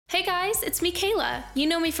Hey guys, it's me, Kayla. You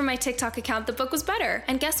know me from my TikTok account, The Book Was Better.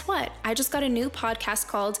 And guess what? I just got a new podcast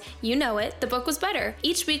called You Know It, The Book Was Better.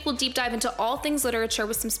 Each week we'll deep dive into all things literature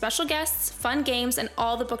with some special guests, fun games, and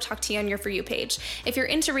all the BookTok tea on your For You page. If you're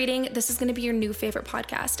into reading, this is going to be your new favorite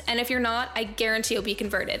podcast. And if you're not, I guarantee you'll be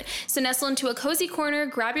converted. So nestle into a cozy corner,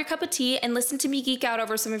 grab your cup of tea, and listen to me geek out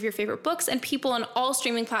over some of your favorite books and people on all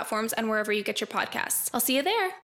streaming platforms and wherever you get your podcasts. I'll see you there.